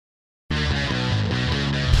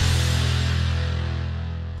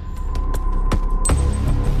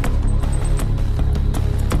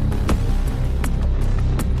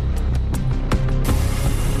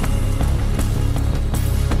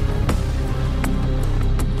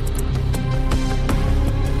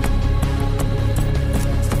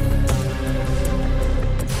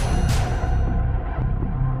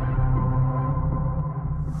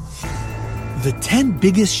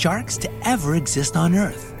biggest sharks to ever exist on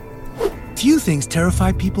Earth. Few things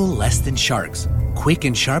terrify people less than sharks. Quick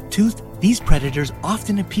and sharp-toothed, these predators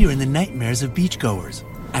often appear in the nightmares of beachgoers.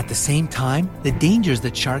 At the same time, the dangers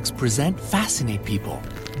that sharks present fascinate people.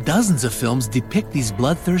 Dozens of films depict these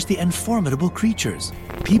bloodthirsty and formidable creatures.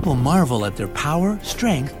 People marvel at their power,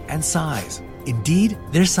 strength, and size. Indeed,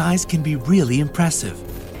 their size can be really impressive.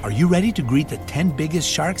 Are you ready to greet the 10 biggest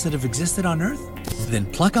sharks that have existed on Earth? Then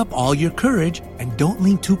pluck up all your courage and don't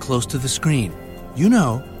lean too close to the screen. You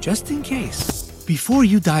know, just in case. Before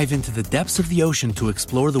you dive into the depths of the ocean to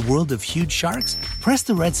explore the world of huge sharks, press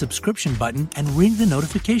the red subscription button and ring the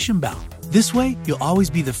notification bell. This way, you'll always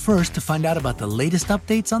be the first to find out about the latest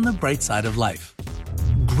updates on the bright side of life.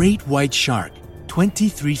 Great white shark,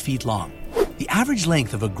 23 feet long. The average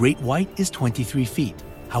length of a great white is 23 feet.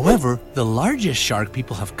 However, the largest shark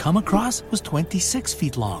people have come across was 26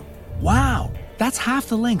 feet long. Wow, that's half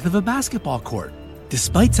the length of a basketball court.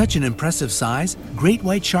 Despite such an impressive size, great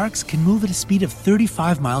white sharks can move at a speed of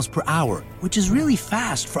 35 miles per hour, which is really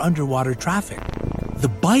fast for underwater traffic. The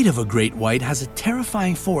bite of a great white has a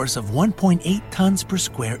terrifying force of 1.8 tons per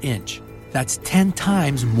square inch. That's 10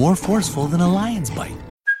 times more forceful than a lion's bite.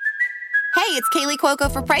 Hey, it's Kaylee Cuoco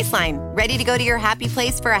for Priceline. Ready to go to your happy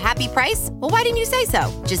place for a happy price? Well, why didn't you say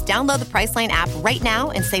so? Just download the Priceline app right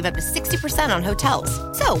now and save up to 60% on hotels.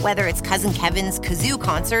 So whether it's Cousin Kevin's Kazoo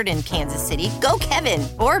Concert in Kansas City, go Kevin,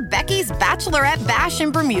 or Becky's Bachelorette Bash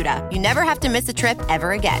in Bermuda, you never have to miss a trip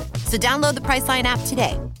ever again. So download the Priceline app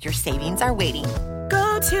today. Your savings are waiting.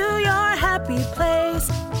 Go to your happy place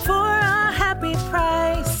for a happy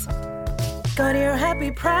price. Go to your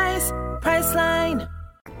happy price, Priceline.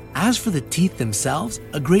 As for the teeth themselves,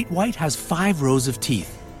 a great white has 5 rows of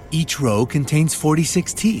teeth. Each row contains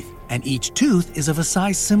 46 teeth, and each tooth is of a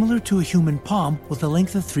size similar to a human palm with a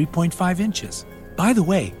length of 3.5 inches. By the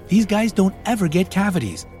way, these guys don't ever get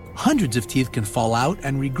cavities. Hundreds of teeth can fall out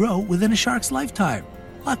and regrow within a shark's lifetime.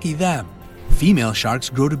 Lucky them. Female sharks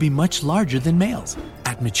grow to be much larger than males.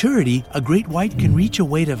 At maturity, a great white can reach a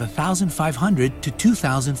weight of 1,500 to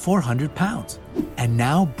 2,400 pounds. And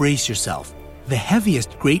now brace yourself. The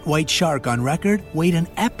heaviest great white shark on record weighed an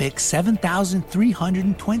epic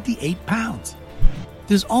 7,328 pounds.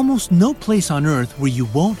 There's almost no place on Earth where you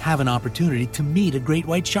won't have an opportunity to meet a great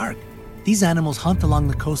white shark. These animals hunt along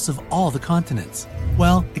the coasts of all the continents.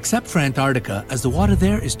 Well, except for Antarctica, as the water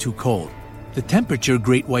there is too cold. The temperature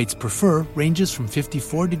great whites prefer ranges from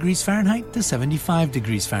 54 degrees Fahrenheit to 75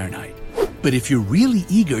 degrees Fahrenheit. But if you're really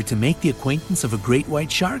eager to make the acquaintance of a great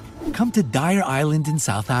white shark, come to Dyer Island in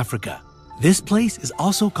South Africa. This place is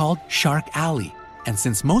also called Shark Alley, and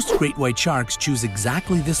since most great white sharks choose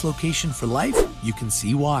exactly this location for life, you can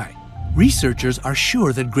see why. Researchers are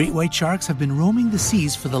sure that great white sharks have been roaming the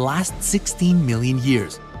seas for the last 16 million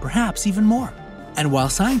years, perhaps even more. And while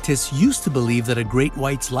scientists used to believe that a great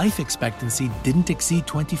white's life expectancy didn't exceed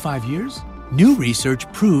 25 years, new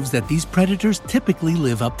research proves that these predators typically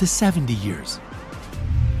live up to 70 years.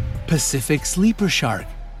 Pacific sleeper shark,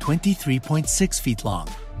 23.6 feet long.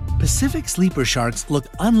 Pacific sleeper sharks look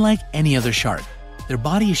unlike any other shark. Their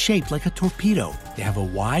body is shaped like a torpedo. They have a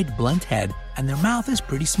wide, blunt head, and their mouth is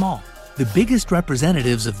pretty small. The biggest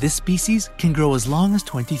representatives of this species can grow as long as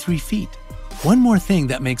 23 feet. One more thing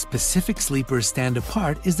that makes Pacific sleepers stand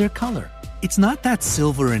apart is their color. It's not that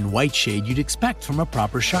silver and white shade you'd expect from a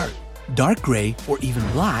proper shark. Dark gray or even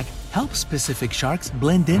black helps Pacific sharks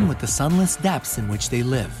blend in with the sunless depths in which they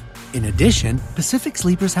live. In addition, Pacific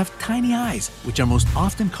sleepers have tiny eyes, which are most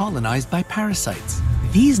often colonized by parasites.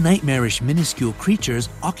 These nightmarish minuscule creatures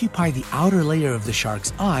occupy the outer layer of the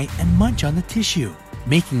shark's eye and munch on the tissue,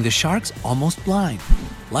 making the sharks almost blind.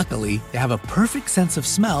 Luckily, they have a perfect sense of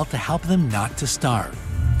smell to help them not to starve.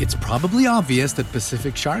 It's probably obvious that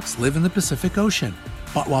Pacific sharks live in the Pacific Ocean.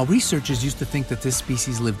 But while researchers used to think that this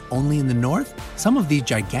species lived only in the north, some of these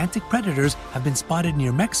gigantic predators have been spotted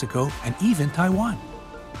near Mexico and even Taiwan.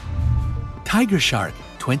 Tiger shark,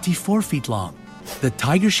 24 feet long. The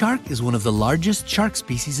tiger shark is one of the largest shark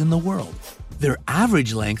species in the world. Their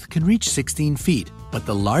average length can reach 16 feet, but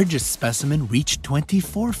the largest specimen reached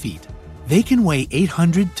 24 feet. They can weigh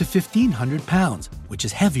 800 to 1,500 pounds, which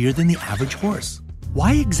is heavier than the average horse.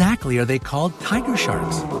 Why exactly are they called tiger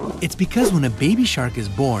sharks? It's because when a baby shark is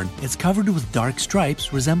born, it's covered with dark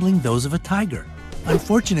stripes resembling those of a tiger.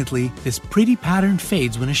 Unfortunately, this pretty pattern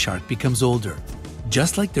fades when a shark becomes older.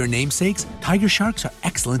 Just like their namesakes, tiger sharks are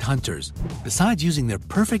excellent hunters. Besides using their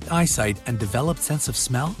perfect eyesight and developed sense of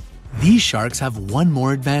smell, these sharks have one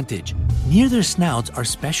more advantage. Near their snouts are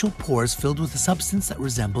special pores filled with a substance that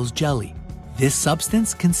resembles jelly. This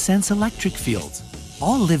substance can sense electric fields.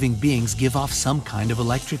 All living beings give off some kind of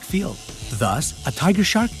electric field. Thus, a tiger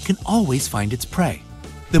shark can always find its prey.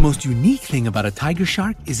 The most unique thing about a tiger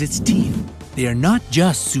shark is its teeth. They are not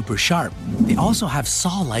just super sharp, they also have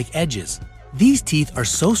saw-like edges. These teeth are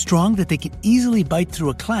so strong that they can easily bite through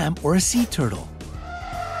a clam or a sea turtle.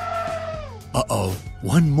 Uh-oh,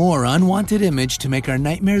 one more unwanted image to make our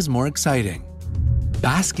nightmares more exciting.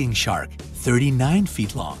 Basking shark, 39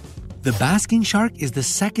 feet long. The basking shark is the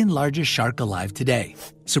second largest shark alive today.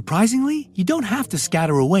 Surprisingly, you don't have to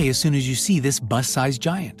scatter away as soon as you see this bus-sized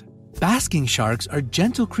giant. Basking sharks are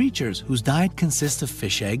gentle creatures whose diet consists of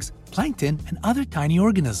fish eggs, plankton, and other tiny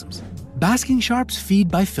organisms. Basking sharks feed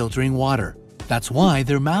by filtering water. That's why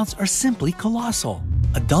their mouths are simply colossal.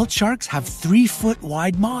 Adult sharks have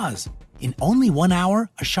 3-foot-wide maws. In only 1 hour,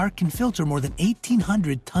 a shark can filter more than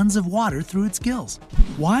 1,800 tons of water through its gills.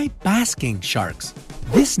 Why basking sharks?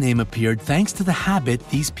 This name appeared thanks to the habit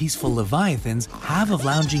these peaceful leviathans have of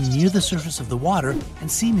lounging near the surface of the water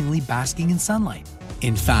and seemingly basking in sunlight.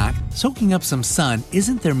 In fact, soaking up some sun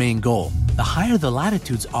isn't their main goal. The higher the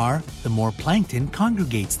latitudes are, the more plankton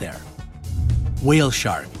congregates there. Whale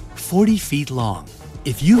shark, 40 feet long.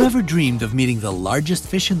 If you've ever dreamed of meeting the largest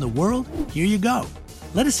fish in the world, here you go.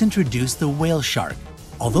 Let us introduce the whale shark.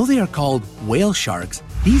 Although they are called whale sharks,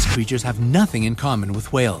 these creatures have nothing in common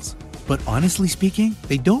with whales. But honestly speaking,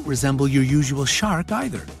 they don't resemble your usual shark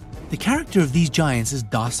either. The character of these giants is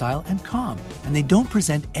docile and calm, and they don't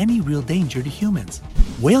present any real danger to humans.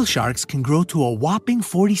 Whale sharks can grow to a whopping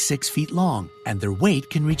 46 feet long, and their weight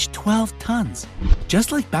can reach 12 tons.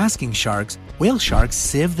 Just like basking sharks, whale sharks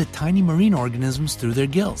sieve the tiny marine organisms through their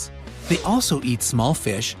gills. They also eat small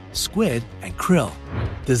fish, squid, and krill.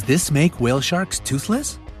 Does this make whale sharks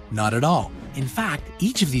toothless? Not at all. In fact,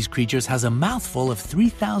 each of these creatures has a mouthful of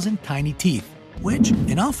 3,000 tiny teeth, which,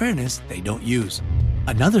 in all fairness, they don't use.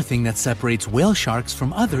 Another thing that separates whale sharks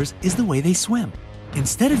from others is the way they swim.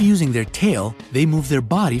 Instead of using their tail, they move their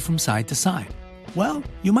body from side to side. Well,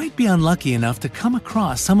 you might be unlucky enough to come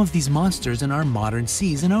across some of these monsters in our modern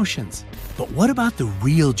seas and oceans. But what about the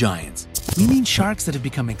real giants? We mean sharks that have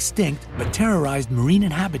become extinct but terrorized marine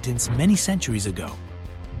inhabitants many centuries ago.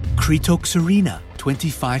 Cretoxurina,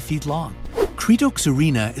 25 feet long.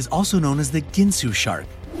 Cretoxurina is also known as the Ginsu shark.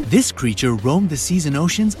 This creature roamed the seas and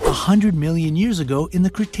oceans 100 million years ago in the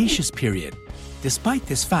Cretaceous period. Despite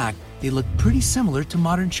this fact, they look pretty similar to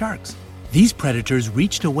modern sharks. These predators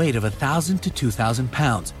reached a weight of 1,000 to 2,000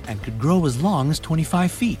 pounds and could grow as long as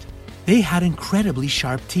 25 feet. They had incredibly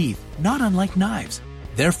sharp teeth, not unlike knives.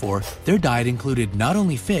 Therefore, their diet included not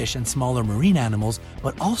only fish and smaller marine animals,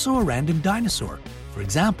 but also a random dinosaur, for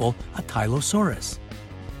example, a Tylosaurus.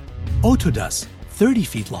 Otodus, 30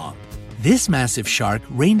 feet long. This massive shark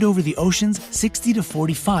reigned over the oceans 60 to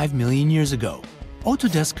 45 million years ago.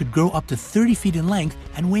 Otodus could grow up to 30 feet in length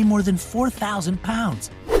and weigh more than 4,000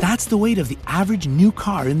 pounds. That's the weight of the average new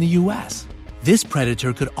car in the US. This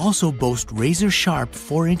predator could also boast razor-sharp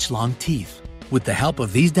 4-inch long teeth. With the help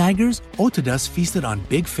of these daggers, Otodus feasted on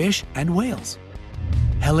big fish and whales.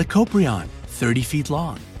 Helicoprion, 30 feet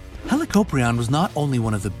long. Helicoprion was not only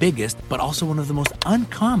one of the biggest, but also one of the most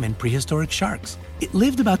uncommon prehistoric sharks. It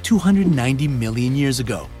lived about 290 million years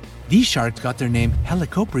ago. These sharks got their name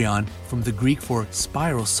Helicoprion from the Greek for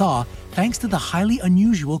spiral saw, thanks to the highly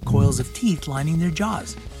unusual coils of teeth lining their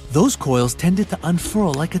jaws. Those coils tended to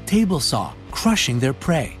unfurl like a table saw, crushing their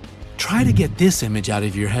prey. Try to get this image out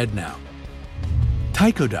of your head now.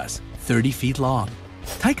 Tychodus, 30 feet long.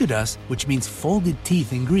 Tychodus, which means folded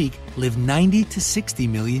teeth in Greek, lived 90 to 60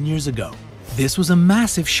 million years ago. This was a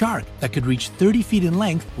massive shark that could reach 30 feet in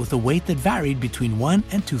length with a weight that varied between 1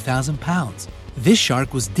 and 2,000 pounds. This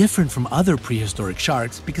shark was different from other prehistoric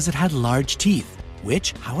sharks because it had large teeth,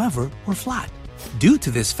 which, however, were flat. Due to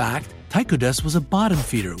this fact, Tychodus was a bottom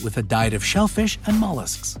feeder with a diet of shellfish and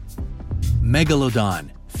mollusks. Megalodon,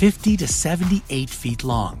 50 to 78 feet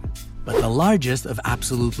long. But the largest of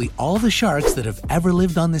absolutely all the sharks that have ever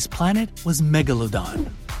lived on this planet was Megalodon.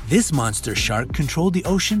 This monster shark controlled the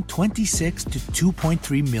ocean 26 to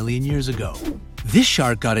 2.3 million years ago. This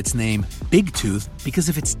shark got its name Big Tooth because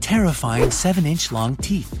of its terrifying 7-inch long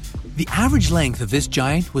teeth. The average length of this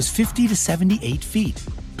giant was 50 to 78 feet.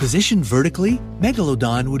 Positioned vertically,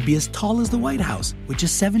 Megalodon would be as tall as the White House, which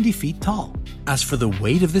is 70 feet tall. As for the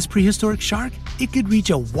weight of this prehistoric shark, it could reach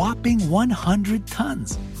a whopping 100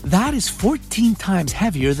 tons. That is 14 times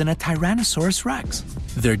heavier than a Tyrannosaurus rex.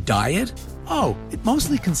 Their diet? Oh, it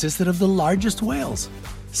mostly consisted of the largest whales.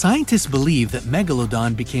 Scientists believe that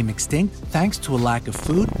Megalodon became extinct thanks to a lack of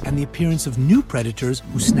food and the appearance of new predators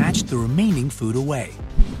who snatched the remaining food away.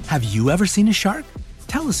 Have you ever seen a shark?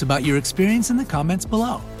 Tell us about your experience in the comments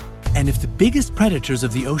below. And if the biggest predators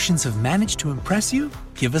of the oceans have managed to impress you,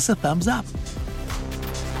 give us a thumbs up.